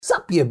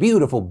Sup, you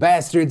beautiful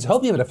bastards.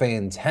 Hope you had a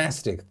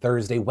fantastic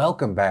Thursday.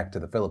 Welcome back to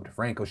the Philip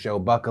DeFranco Show.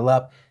 Buckle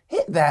up.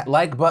 Hit that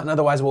like button,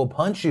 otherwise we'll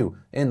punch you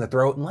in the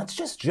throat, and let's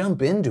just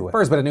jump into it.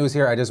 First bit of news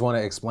here, I just want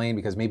to explain,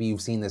 because maybe you've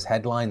seen this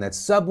headline that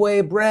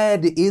Subway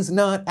bread is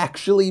not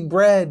actually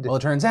bread. Well,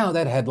 it turns out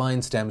that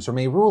headline stems from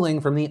a ruling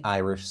from the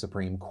Irish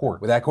Supreme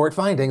Court, with that court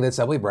finding that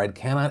Subway bread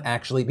cannot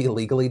actually be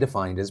legally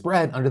defined as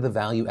bread under the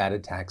Value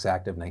Added Tax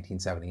Act of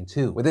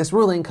 1972, with this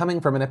ruling coming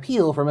from an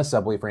appeal from a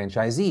Subway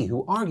franchisee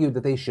who argued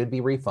that they should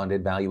be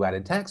refunded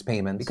value-added tax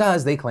payments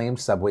because they claimed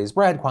Subway's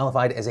bread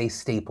qualified as a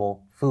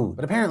staple food.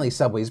 But apparently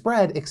Subway's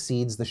bread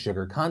exceeds the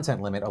sugar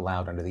content limit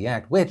allowed under the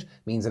Act, which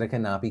means that it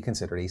cannot be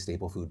considered a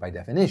staple food by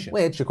definition,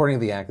 which, according to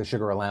the Act, the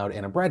sugar allowed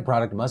in a bread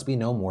product must be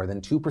no more than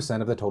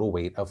 2% of the total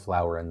weight of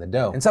flour in the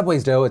dough. And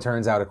Subway's dough, it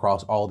turns out,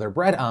 across all their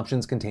bread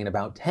options contain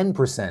about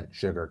 10%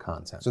 sugar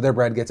content. So their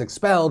bread gets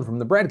expelled from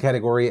the bread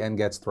category and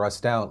gets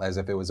thrust out as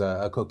if it was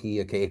a cookie,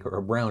 a cake, or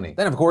a brownie.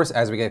 Then, of course,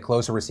 as we get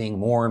closer, we're seeing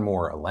more and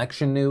more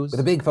election news, with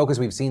a big focus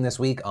we've seen this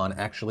week on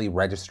actually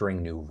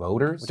registering new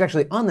voters, which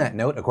actually, on that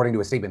note, according to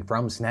a statement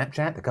from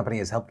Snapchat, the company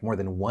has helped more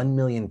than 1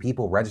 million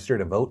people register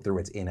to vote through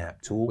its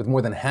in-app tool, with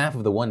more than half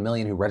of the 1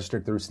 million who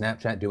registered through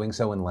Snapchat doing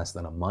so in less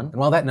than a month.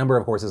 And while that number,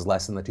 of course, is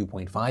less than the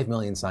 2.5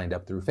 million signed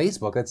up through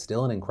Facebook, that's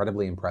still an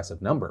incredibly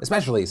impressive number,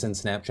 especially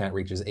since Snapchat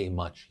reaches a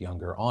much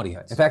younger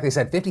audience. In fact, they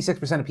said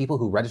 56% of people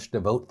who registered to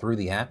vote through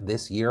the app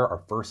this year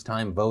are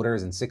first-time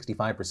voters, and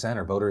 65%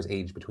 are voters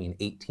aged between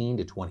 18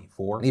 to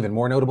 24. And even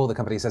more notable, the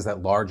company says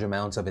that large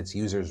amounts of its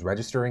users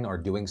registering are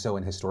doing so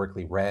in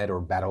historically red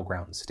or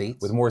battleground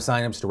states, with more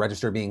signups to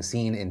register being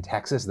seen in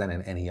Texas than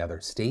in any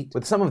other state,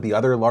 with some of the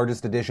other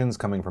largest additions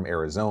coming from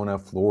Arizona,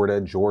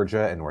 Florida,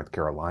 Georgia, and North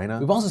Carolina.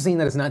 We've also seen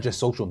that it's not just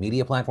social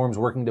media platforms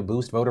working to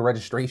boost voter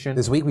registration.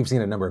 This week, we've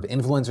seen a number of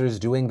influencers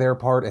doing their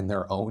part in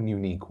their own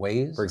unique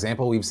ways. For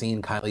example, we've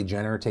seen Kylie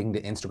Jenner taking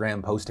to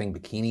Instagram posting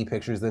bikini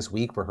pictures this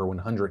week for her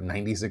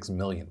 196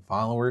 million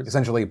followers,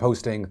 essentially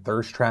posting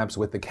thirst traps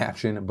with the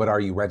caption, "But are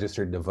you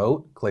registered to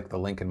vote? Click the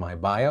link in my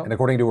bio." And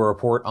according to a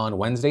report on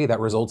Wednesday, that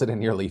resulted in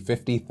nearly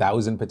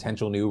 50,000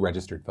 potential new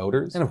registered voters.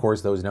 And of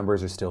course, those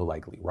numbers are still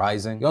likely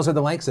rising. You also had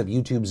the likes of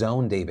YouTube's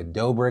own David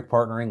Dobrik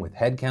partnering with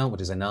Headcount,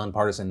 which is a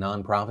nonpartisan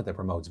nonprofit that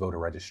promotes voter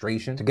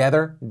registration.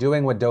 Together,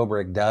 doing what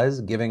Dobrik does,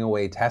 giving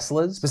away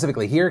Teslas,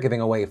 specifically here, giving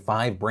away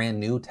 5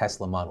 brand new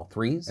Tesla Model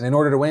 3s. And in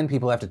order to win,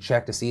 people have to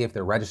check to see if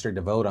they're registered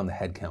to vote on the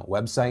Headcount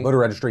website. Voter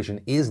registration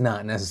is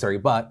not necessary,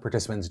 but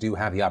participants do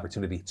have the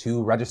opportunity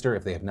to register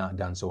if they have not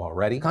done so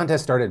already. The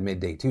contest started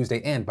midday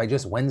Tuesday, and by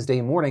just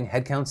Wednesday morning,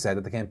 Headcount said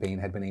that the campaign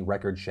had been a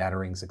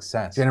record-shattering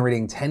success,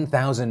 generating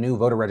 10,000 new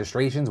voter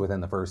registrations within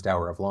the first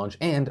hour of launch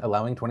and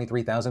allowing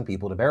 23,000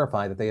 people to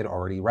verify that they had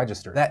already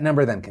registered. That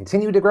number then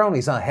continued to grow, and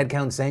we saw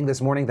Headcount saying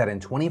this morning that in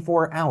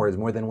 24 hours,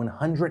 more than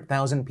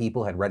 100,000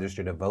 people had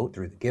registered to vote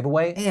through the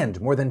giveaway, and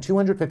more than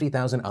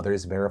 250,000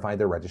 others verified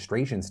their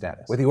registration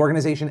status, with the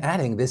organization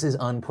adding this is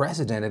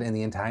unprecedented in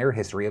the entire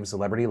history of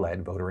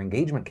celebrity-led voter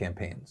engagement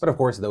campaigns. But of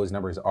course, those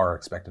numbers are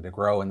expected to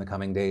grow in the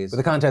coming days, with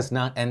the contest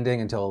not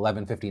ending until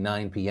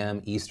 11:59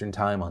 p.m. Eastern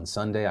Time on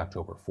Sunday,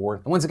 October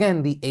 4th. And once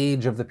again, the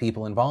age of the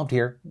people involved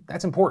here,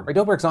 that's important. Right?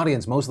 Dobrik's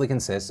audience mostly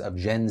consists of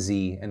Gen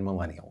Z and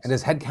millennials. And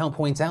as Headcount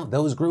points out,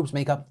 those groups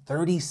make up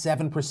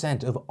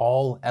 37% of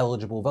all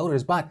eligible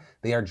voters, but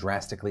they are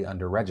drastically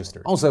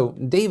underregistered. Also,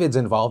 David's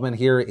involvement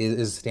here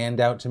is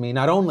standout to me,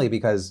 not only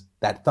because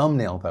that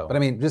thumbnail though, but I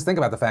mean, just think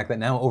about the fact that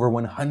now over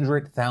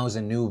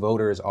 100,000 new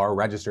voters are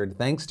registered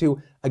thanks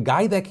to a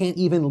guy that can't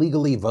even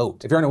legally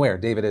vote. If you're unaware,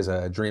 David is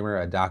a Dreamer,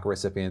 a DACA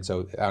recipient,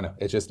 so I don't know,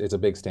 it's a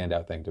big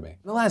standout thing to me.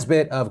 The last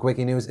bit of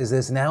quickie news is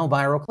this now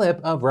viral clip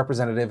of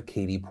Representative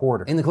Katie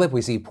Porter. In the clip,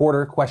 we see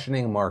Porter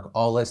questioning Mark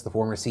Aulis, the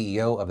former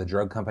CEO of the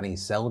drug company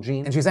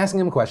Celgene, and she's asking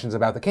him questions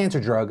about the cancer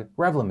drug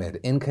Revlimid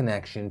in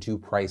connection to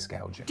price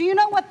gouging. Do you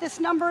know what this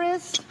number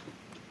is?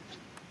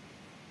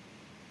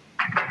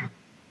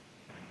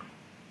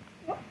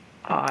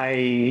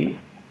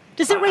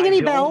 Does it ring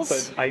any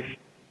bells? But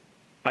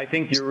I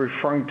think you're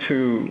referring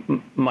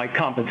to my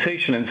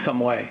compensation in some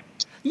way.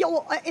 Yeah,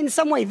 well, in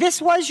some way.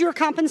 This was your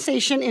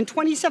compensation in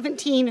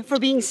 2017 for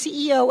being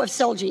CEO of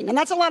Celgene, and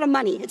that's a lot of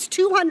money. It's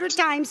 200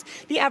 times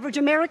the average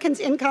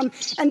American's income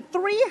and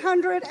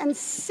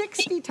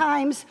 360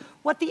 times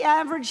what the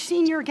average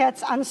senior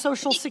gets on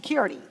Social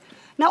Security.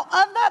 Now, of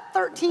that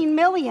 13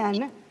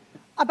 million,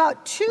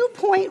 about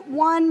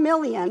 2.1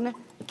 million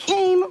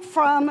came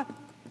from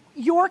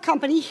your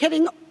company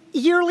hitting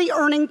yearly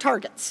earning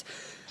targets.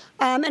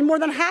 And more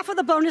than half of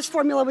the bonus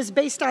formula was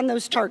based on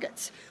those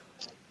targets.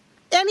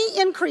 Any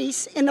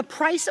increase in the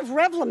price of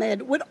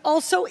Revlimid would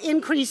also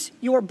increase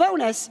your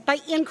bonus by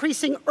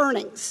increasing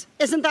earnings.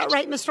 Isn't that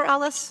right, Mr.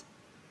 Aulis?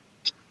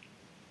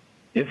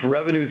 If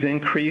revenues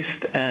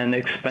increased and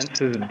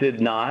expenses did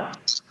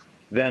not,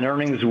 then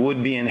earnings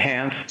would be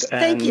enhanced.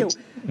 Thank you.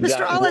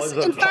 Mr. Aulis,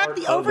 in fact,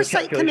 the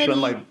Oversight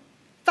Committee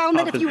found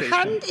that if you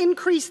hadn't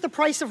increased the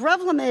price of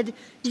Revlimid,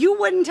 you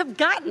wouldn't have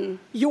gotten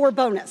your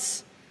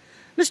bonus.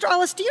 Mr.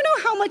 Aulis, do you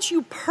know how much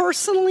you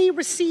personally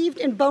received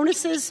in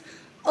bonuses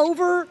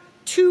over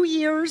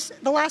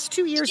the last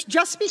 2 years,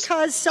 just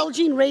because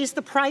Celgene raised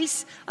the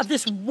price of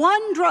this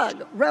one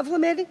drug,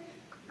 Revlimid?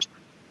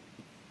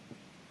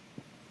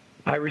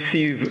 I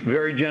receive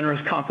very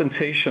generous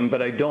compensation,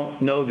 but I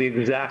don't know the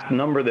exact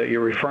number that you're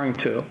referring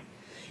to.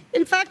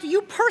 In fact,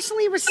 you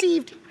personally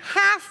received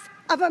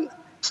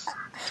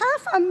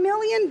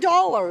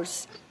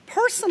 $500,000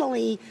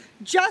 personally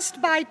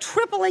just by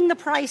tripling the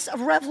price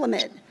of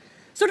Revlimid.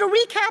 So to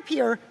recap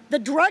here, the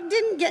drug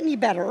didn't get any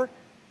better.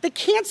 The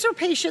cancer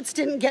patients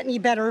didn't get any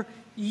better.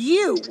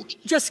 You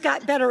just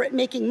got better at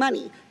making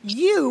money.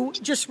 You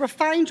just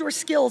refined your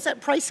skills at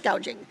price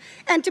gouging.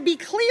 And to be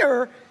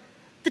clear,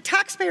 the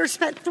taxpayers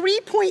spent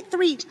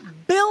 $3.3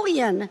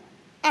 billion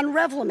on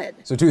Revlimid.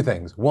 So two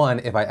things. One,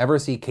 if I ever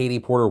see Katie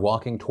Porter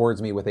walking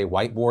towards me with a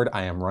whiteboard,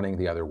 I am running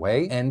the other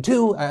way. And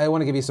two, I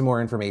want to give you some more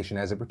information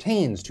as it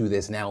pertains to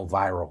this now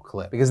viral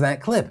clip. Because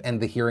that clip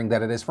and the hearing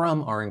that it is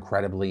from are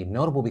incredibly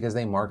notable because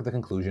they mark the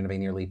conclusion of a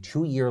nearly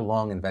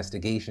 2-year-long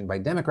investigation by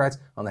Democrats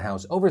on the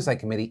House Oversight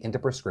Committee into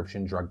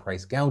prescription drug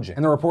price gouging.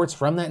 And the reports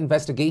from that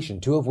investigation,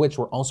 2 of which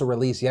were also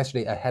released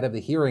yesterday ahead of the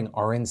hearing,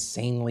 are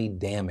insanely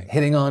damning.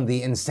 Hitting on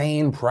the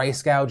insane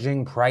price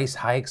gouging, price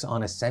hikes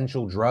on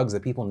essential drugs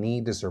that people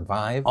need to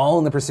survive, all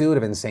in the pursuit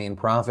of insane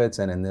profits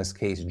and, in this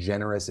case,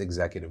 generous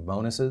executive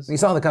bonuses. You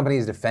saw the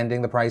companies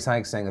defending the price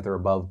hikes, saying that they're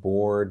above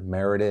board,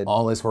 merited.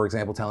 All is, for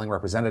example, telling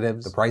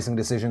representatives the pricing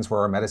decisions for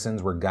our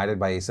medicines were guided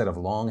by a set of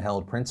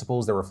long-held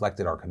principles that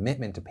reflected our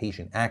commitment to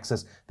patient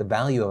access, the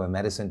value of a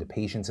medicine to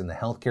patients in the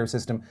healthcare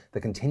system,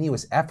 the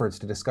continuous efforts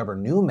to discover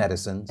new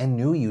medicines and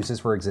new uses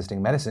for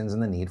existing medicines,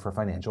 and the need for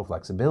financial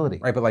flexibility.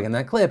 Right, but like in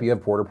that clip, you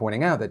have Porter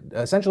pointing out that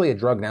essentially a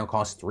drug now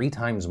costs 3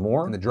 times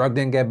more, and the drug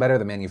didn't get better,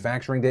 the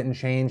manufacturing didn't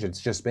change, it's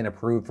just been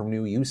approved for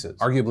new uses.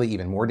 Arguably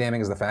even more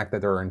damning is the fact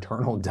that there are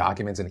internal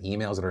documents and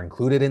emails that are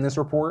included in this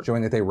report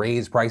showing that they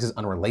raised prices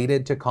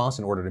unrelated to costs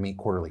in order to meet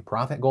quarterly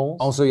profit goals.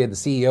 Also, you had the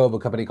CEO of a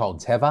company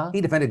called Teva.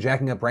 He defended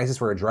jacking up prices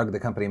for a drug the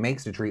company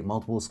makes to treat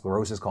multiple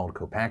sclerosis called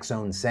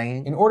Copaxone,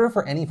 saying, in order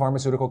for any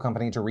pharmaceutical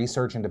company to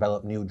research and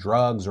develop new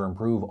drugs or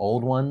improve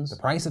old ones, the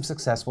price of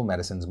successful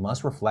medicines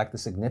must reflect the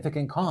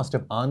significant cost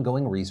of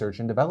ongoing research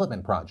and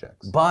development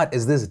projects. But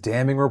as this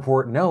damning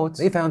report notes,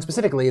 they found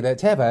specifically that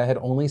Teva had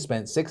only spent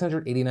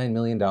 $689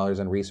 million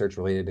on research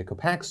related to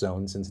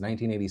Copaxone since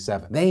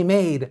 1987. They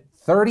made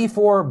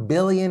 $34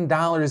 billion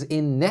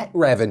in net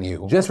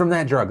revenue just from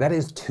that drug. That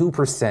is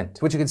 2%.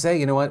 Which you could say,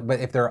 you know what, but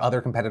if there are other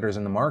competitors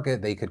in the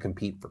market, they could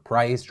compete for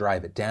price,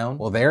 drive it down.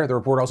 Well, the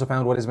report also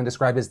found what has been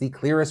described as the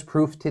clearest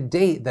proof to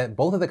date that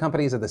both of the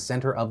companies at the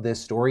center of this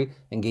story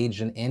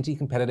engaged in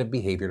anti-competitive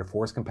behavior to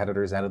force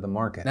competitors out of the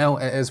market. Now,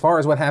 as far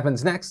as what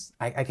happens next,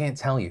 I can't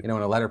tell you. You know,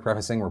 in a letter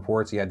prefacing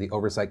reports, you had the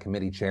Oversight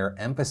Committee chair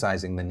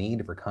emphasizing the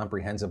need for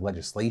comprehensive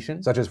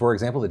legislation, such as, for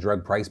example, the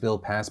drug price bill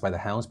passed by the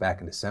House back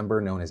in December,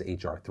 known as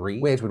H.R. 3,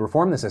 which would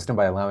reform the system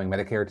by allowing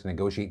Medicare to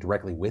negotiate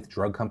directly with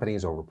drug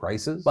companies over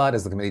prices. But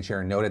as the committee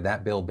chair noted,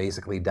 that bill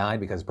basically died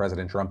because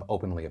President Trump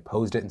openly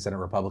opposed it and Senate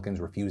Republicans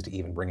refused to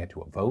even bring it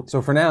to a vote.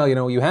 So for now, you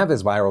know, you have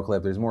this viral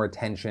clip, there's more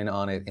attention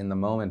on it in the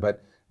moment,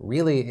 but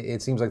really,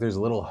 it seems like there's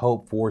little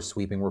hope for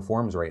sweeping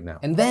reforms right now.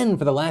 And then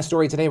for the last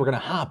story today, we're gonna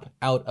hop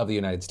out of the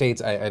United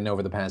States. I know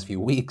over the past few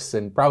weeks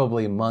and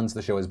probably months,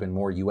 the show has been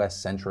more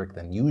US-centric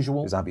than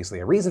usual. There's obviously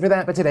a reason for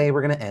that, but today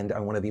we're gonna end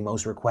on one of the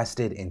most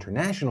requested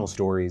international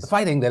stories, the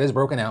fighting that is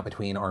broken out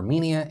between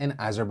Armenia and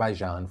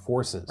Azerbaijan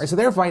forces. Right, so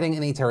they're fighting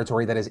in a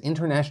territory that is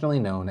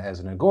internationally known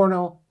as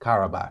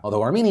Nagorno-Karabakh,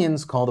 although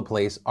Armenians call the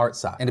place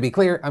Artsakh. And to be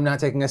clear, I'm not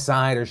taking a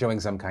side or showing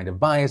some kind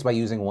of bias by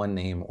using one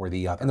name or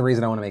the other. And the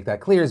reason I wanna make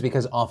that clear is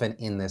because often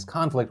in this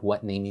conflict,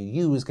 what name you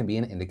use can be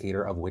an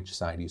indicator of which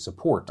side you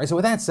support. Right, so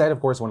with that said, of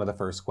course, one of the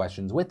first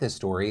questions with this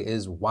story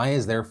is, why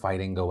is there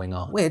fighting going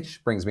on?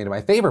 Which brings me to my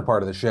favorite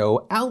part of the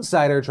show.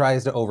 Outsider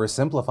tries to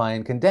oversimplify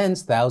and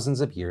condense thousands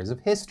of years of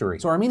history.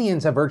 So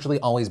Armenians have virtually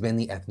always been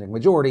the ethnic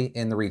majority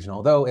in the region,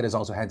 although it has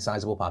also had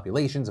sizable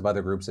populations of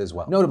other groups as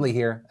well. Notably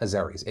here,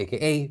 Azeris,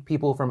 aka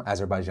people from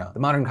Azerbaijan. The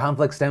modern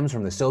conflict stems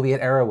from the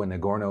Soviet era when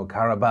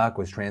Nagorno-Karabakh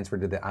was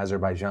transferred to the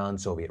Azerbaijan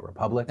Soviet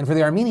Republic. And for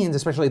the Armenians,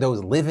 especially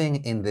those living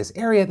in this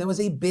area, that was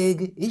a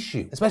big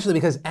issue, especially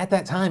because at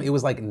that time it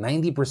was like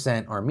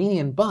 90%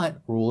 Armenian but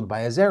ruled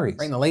by Azeris.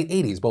 Right, in the late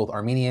 80s, both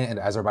Armenia and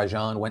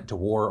Azerbaijan went to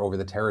war over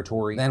the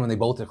territory. Then when they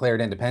both declared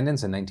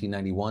independence in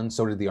 1991,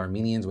 so did the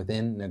Armenians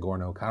within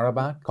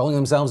Nagorno-Karabakh, calling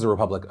themselves the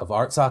Republic of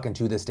Artsakh, and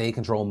to this day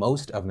control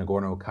most of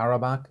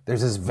Nagorno-Karabakh.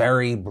 There's this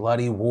very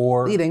bloody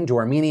war leading to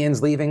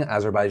Armenians leaving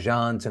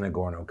Azerbaijan to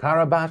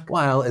Nagorno-Karabakh,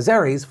 while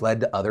Azeris fled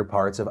to other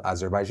parts of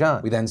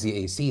Azerbaijan. We then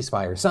see a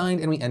ceasefire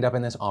signed, and we end up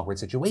in this awkward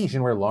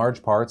situation where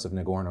large parts of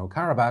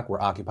Nagorno-Karabakh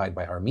were occupied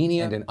by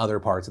Armenia, and in other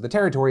parts of the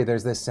territory,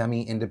 there's this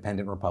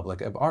semi-independent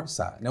Republic of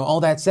Artsakh. Now, all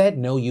that said,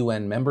 no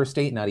UN member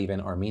state, not even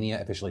Armenia,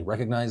 officially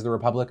recognized the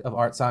Republic of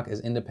Artsakh as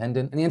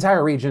independent, and the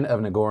entire region of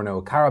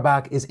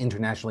Nagorno-Karabakh is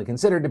internationally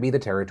considered to be the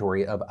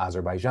territory of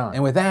Azerbaijan.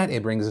 And with that,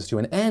 it brings us to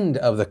an end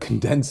of the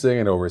condensing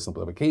and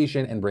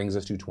oversimplification and brings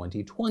us to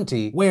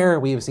 2020, where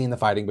we have seen the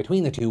fighting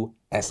between the two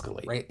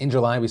escalate, right? In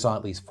July, we saw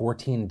at least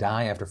 14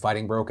 die after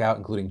fighting broke out,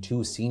 including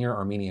 2 senior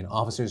Armenian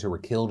officers who were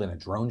killed in a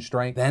drone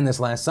strike. Then this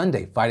last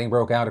Sunday, fighting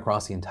broke out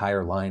across the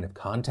entire line of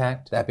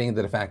contact, that being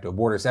the de facto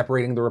border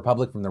separating the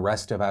republic from the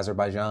rest of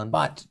Azerbaijan.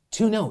 But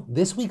to note,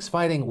 this week's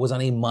fighting was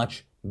on a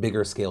much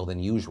bigger scale than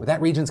usual, with that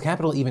region's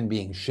capital even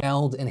being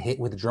shelled and hit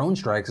with drone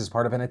strikes as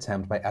part of an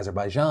attempt by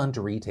Azerbaijan to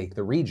retake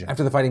the region.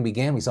 After the fighting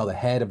began, we saw the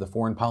head of the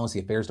Foreign Policy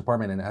Affairs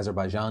Department in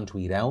Azerbaijan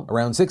tweet out,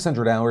 around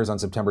 600 hours on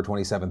September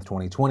 27,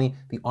 2020,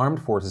 the armed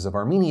forces of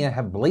Armenia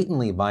have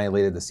blatantly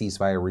violated the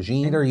ceasefire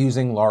regime and are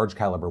using large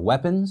caliber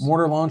weapons,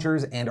 mortar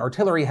launchers, and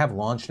artillery have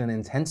launched an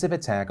intensive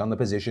attack on the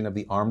position of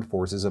the armed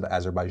forces of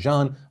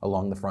Azerbaijan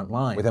along the front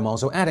line, with him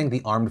also adding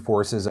the armed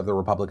forces of the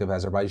Republic of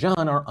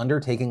Azerbaijan are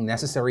undertaking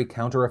necessary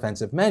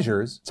counteroffensive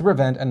measures to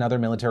prevent another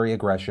military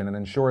aggression and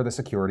ensure the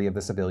security of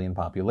the civilian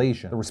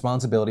population. The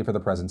responsibility for the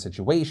present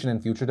situation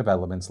and future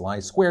developments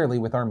lies squarely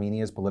with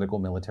Armenia's political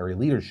military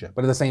leadership.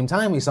 But at the same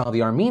time, we saw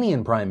the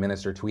Armenian Prime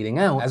Minister tweeting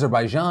out,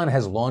 Azerbaijan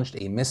has launched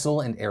a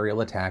missile and aerial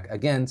attack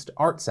against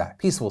Artsakh.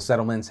 Peaceful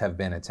settlements have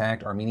been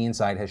attacked. Armenian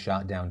side has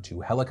shot down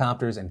 2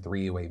 helicopters and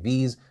 3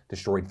 UAVs,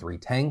 destroyed 3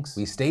 tanks.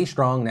 We stay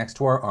strong next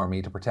to our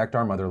army to protect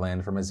our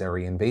motherland from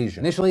Azeri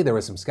invasion. Initially, there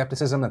was some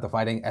skepticism that the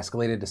fighting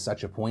escalated to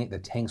such a point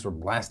that tanks were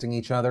blasting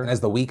each other. And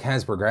as the week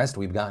has progressed,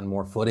 we've gotten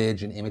more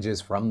footage and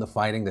images from the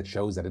fighting that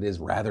shows that it is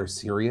rather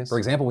serious. For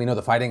example, we know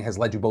the fighting has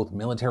led to both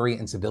military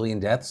and civilian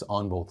deaths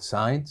on both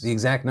sides. The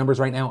exact numbers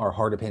right now are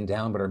hard to pin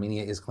down, but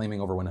Armenia is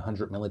claiming over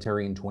 100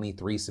 military and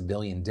 23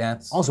 civilian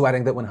deaths, also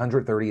adding that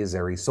 130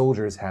 Azeri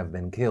soldiers have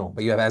been killed.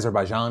 But you have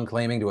Azerbaijan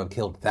claiming to have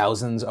killed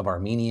thousands of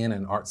Armenian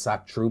and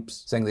Artsakh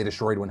troops, saying they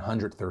destroyed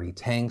 130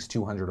 tanks,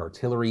 200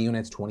 artillery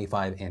units,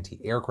 25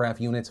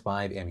 anti-aircraft units,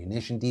 5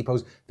 ammunition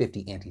depots,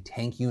 50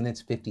 anti-tank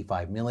units,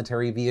 55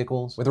 military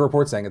vehicles, with a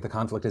report saying that the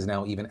conflict is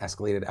now even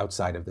escalated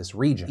outside of this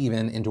region,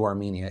 even into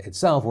Armenia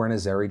itself, where an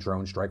Azeri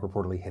drone strike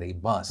reportedly hit a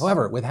bus.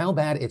 However, with how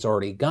bad it's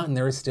already gotten,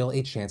 there is still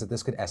a chance that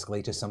this could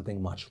escalate to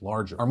something much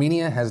larger.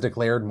 Armenia has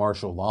declared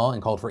martial law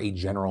and called for a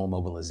general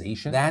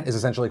mobilization. That is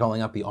essentially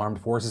calling up the armed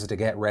forces to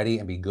get ready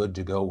and be good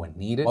to go when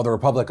needed, while the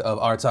Republic of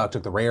Artsakh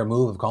took the rare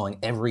move of calling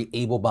every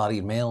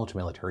able-bodied male to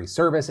military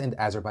service, and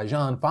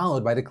Azerbaijan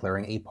followed by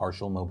declaring a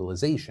partial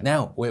mobilization.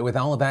 Now, with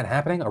all of that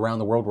happening around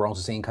the world, we're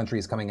also seeing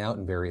countries coming out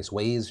in various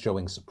ways,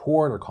 showing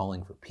support or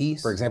calling for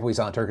peace. For example, we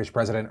saw Turkish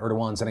President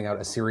Erdogan sending out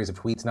a series of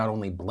tweets not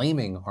only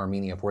blaming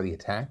Armenia for the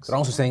attacks, but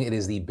also saying it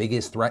is the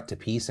biggest threat to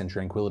peace and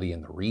tranquility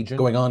in the region,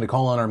 going on to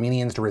call on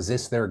Armenians to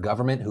resist their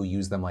government who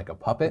use them like a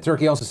puppet.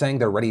 Turkey also saying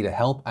they're ready to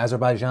help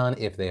Azerbaijan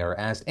if they are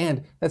asked,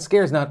 and that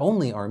scares not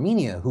only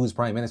Armenia, whose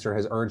prime minister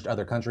has urged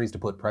other countries to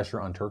put pressure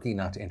on Turkey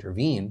not to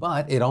intervene,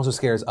 but it also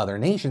scares other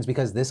nations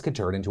because this could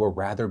turn into a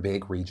rather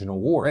big regional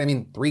war. I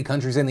mean, 3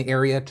 countries in the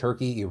area,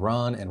 Turkey,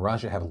 Iran, and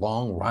Russia, have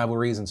long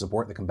rivalries and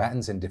support the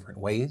combatants in different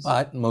ways,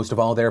 but most of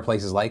all, there are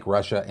places like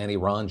Russia and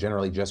Iran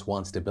generally just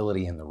want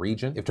stability in the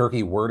region. If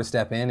Turkey were to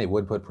step in, it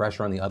would put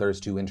pressure on the others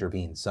to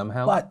intervene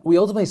somehow. But we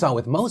ultimately saw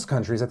with most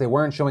countries that they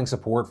weren't showing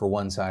support for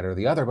one side or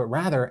the other, but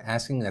rather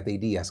asking that they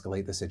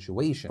de-escalate the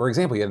situation. For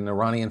example, you had an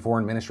Iranian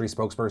foreign ministry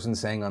spokesperson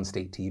saying on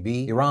state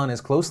TV, Iran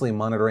is closely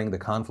monitoring the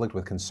conflict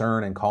with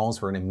concern and calls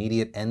for an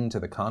immediate end to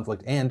the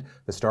conflict and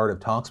the start of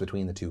talks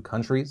between the 2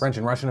 countries. French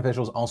and Russian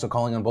officials also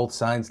calling on both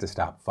sides to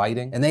stop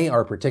fighting, and they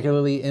are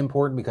particularly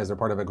important because they're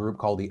part of a group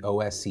called the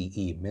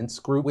OSCE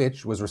Minsk Group,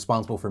 which was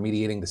responsible for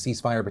mediating the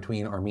ceasefire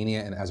between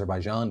Armenia and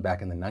Azerbaijan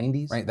back in the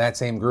 90s. Right? That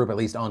same group, at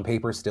least on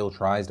paper, still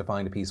tries to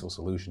find a peaceful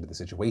solution to the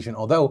situation,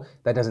 although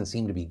that doesn't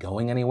seem to be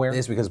going anywhere.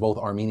 This because both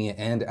Armenia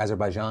and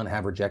Azerbaijan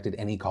have rejected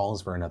any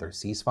calls for another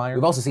ceasefire.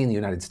 We've also seen the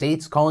United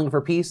States calling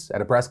for peace.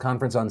 At a press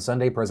conference on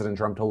Sunday, President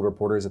Trump told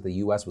reporters that the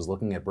U.S. was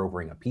looking at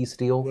brokering a peace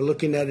deal. We're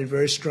looking at it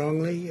very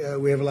strongly.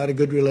 We have a lot of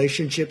good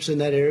relationships in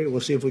that area.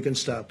 We'll see if we can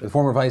stop it. The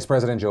former Vice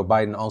President Joe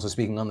Biden also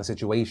speaking on the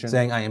situation,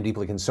 saying, I am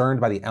deeply concerned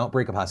by the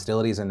outbreak of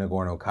hostilities in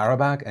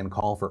Nagorno-Karabakh and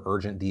call for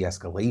urgent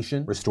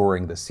de-escalation,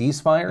 restoring the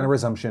ceasefire, and a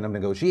resumption of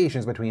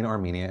negotiations between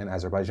Armenia and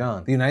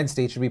Azerbaijan. The United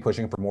States should be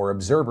pushing for more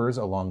observers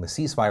along the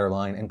ceasefire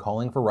line and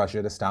calling for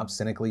Russia to stop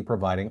cynically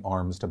providing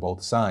arms to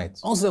both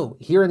sides. Also,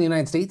 here in the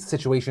United States, the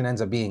situation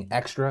ends up being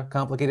extra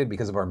complicated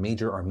because of our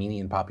major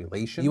Armenian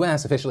population. The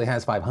U.S. officially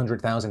has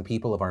 500,000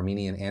 people of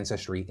Armenian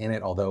ancestry in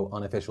it, although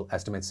unofficial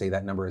estimates say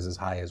that number is as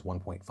high as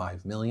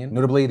 1.5 million.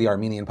 Notably, the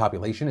Armenian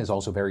population is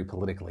also very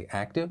politically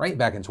active. Right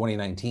back in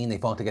 2019, they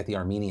fought to get the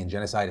Armenian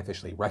genocide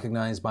officially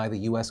recognized by the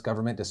U.S.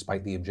 government,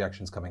 despite the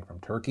objections coming from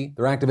Turkey.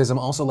 Their activism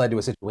also led to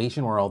a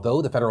situation where,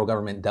 although the federal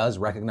government does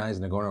recognize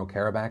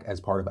Nagorno-Karabakh as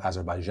part of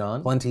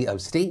Azerbaijan, plenty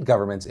of state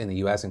governments in the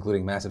U.S.,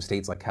 including massive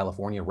states like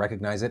California,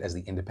 recognize it as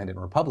the independent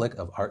Republic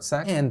of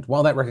Artsakh. And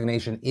while that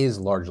recognition is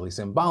largely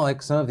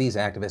symbolic, some of these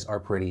activists activists are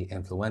pretty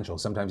influential,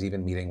 sometimes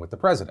even meeting with the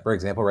president. For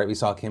example, right, we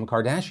saw Kim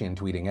Kardashian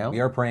tweeting out, "We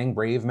are praying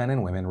brave men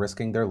and women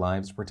risking their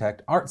lives to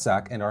protect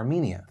Artsakh and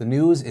Armenia. The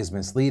news is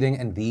misleading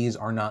and these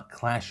are not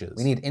clashes.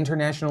 We need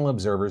international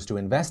observers to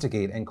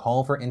investigate and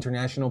call for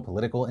international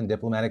political and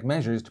diplomatic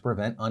measures to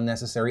prevent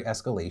unnecessary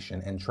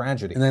escalation and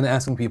tragedy." And then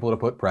asking people to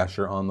put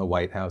pressure on the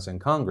White House and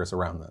Congress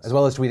around this. As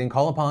well as tweeting,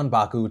 "Call upon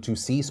Baku to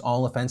cease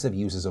all offensive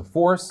uses of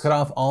force, cut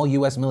off all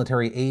US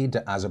military aid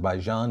to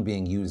Azerbaijan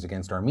being used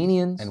against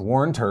Armenians, and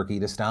warn Turkey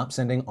to stop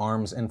sending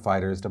arms and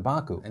fighters to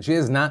Baku." And she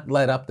has not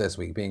let up this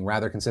week, being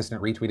rather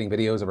consistent, retweeting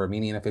videos of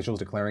Armenian officials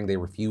declaring they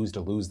refuse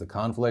to lose the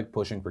conflict,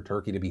 pushing for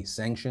Turkey to be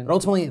sanctioned. But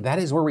ultimately, that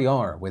is where we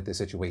are with the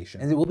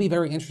situation. And it will be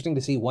very interesting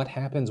to see what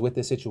happens with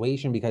this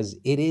situation because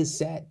it is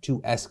set to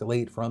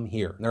escalate from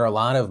here. There are a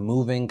lot of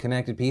moving,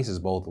 connected pieces,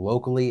 both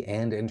locally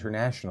and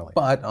internationally.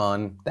 But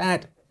on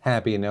that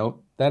happy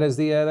note, that's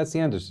the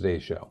end of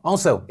today's show.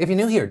 Also, if you're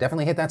new here,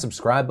 definitely hit that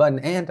subscribe button,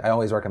 and I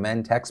always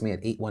recommend text me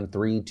at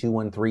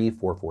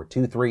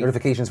 813-213-4423.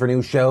 Notifications for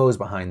new shows,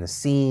 behind the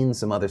scenes,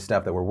 some other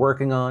stuff that we're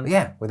working on. But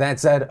yeah, with that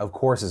said, of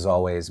course, as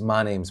always,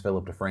 my name's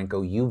Philip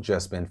DeFranco. You've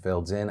just been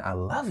filled in. I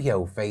love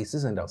yo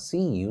faces, and I'll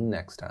see you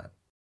next time.